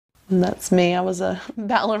And that's me. I was a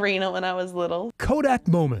ballerina when I was little. Kodak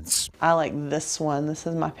moments. I like this one. This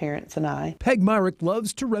is my parents and I. Peg Myrick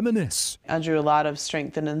loves to reminisce. I drew a lot of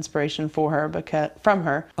strength and inspiration from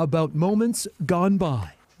her. About moments gone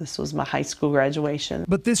by. This was my high school graduation.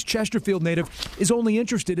 But this Chesterfield native is only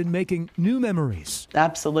interested in making new memories.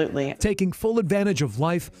 Absolutely. Taking full advantage of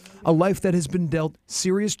life, a life that has been dealt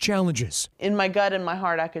serious challenges. In my gut and my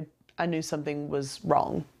heart, I knew something was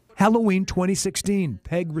wrong. Halloween 2016,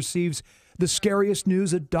 Peg receives the scariest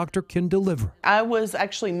news a doctor can deliver. I was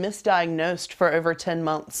actually misdiagnosed for over 10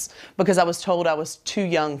 months because I was told I was too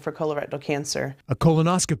young for colorectal cancer. A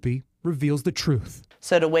colonoscopy reveals the truth.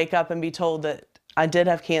 So to wake up and be told that I did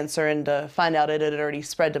have cancer and to find out it had already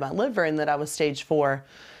spread to my liver and that I was stage 4,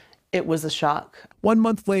 it was a shock. 1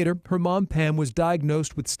 month later, her mom Pam was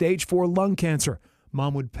diagnosed with stage 4 lung cancer.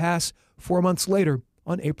 Mom would pass 4 months later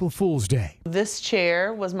on April Fool's Day. This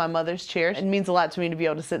chair was my mother's chair. It means a lot to me to be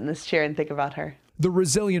able to sit in this chair and think about her. The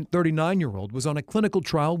resilient 39-year-old was on a clinical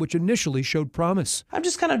trial which initially showed promise. I've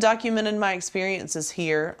just kind of documented my experiences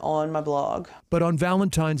here on my blog. But on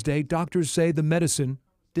Valentine's Day, doctors say the medicine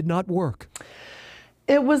did not work.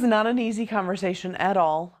 It was not an easy conversation at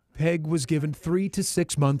all. Peg was given 3 to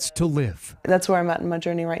 6 months to live. That's where I'm at in my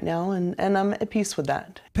journey right now, and I'm at peace with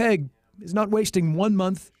that. Peg is not wasting 1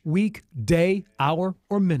 month, week, day, hour,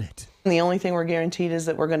 or minute. The only thing we're guaranteed is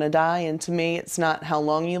that we're going to die, and to me, it's not how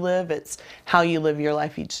long you live, it's how you live your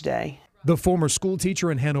life each day. The former school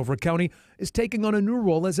teacher in Hanover County is taking on a new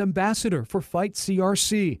role as ambassador for Fight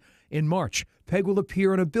CRC. In March, Peg will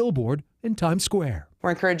appear on a billboard in Times Square.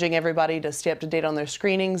 We're encouraging everybody to stay up to date on their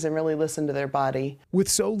screenings and really listen to their body. With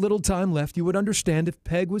so little time left, you would understand if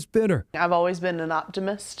Peg was bitter. I've always been an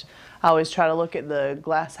optimist. I always try to look at the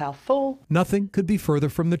glass half full. Nothing could be further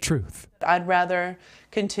from the truth. I'd rather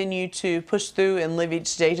continue to push through and live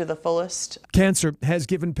each day to the fullest. Cancer has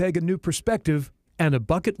given Peg a new perspective and a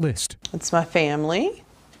bucket list. It's my family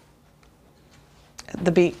at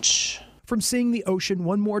the beach. From seeing the ocean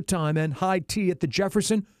one more time and high tea at the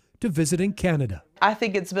Jefferson to visiting Canada. I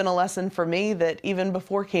think it's been a lesson for me that even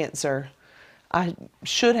before cancer, I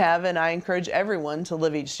should have, and I encourage everyone to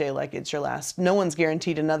live each day like it's your last. No one's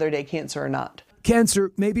guaranteed another day, cancer or not.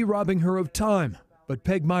 Cancer may be robbing her of time, but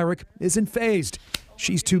Peg Myrick isn't fazed.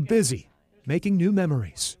 She's too busy making new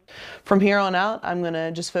memories. From here on out, I'm going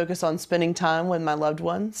to just focus on spending time with my loved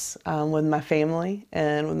ones, with my family,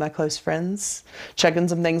 and with my close friends, checking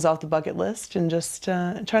some things off the bucket list, and just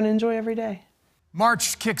trying to enjoy every day.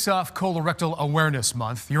 March kicks off Colorectal Awareness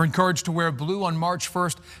Month. You're encouraged to wear blue on March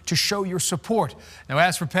 1st to show your support. Now,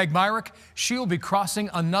 as for Peg Myrick, she'll be crossing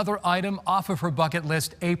another item off of her bucket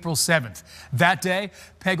list April 7th. That day,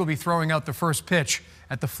 Peg will be throwing out the first pitch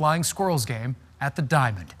at the Flying Squirrels game at the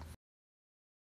Diamond.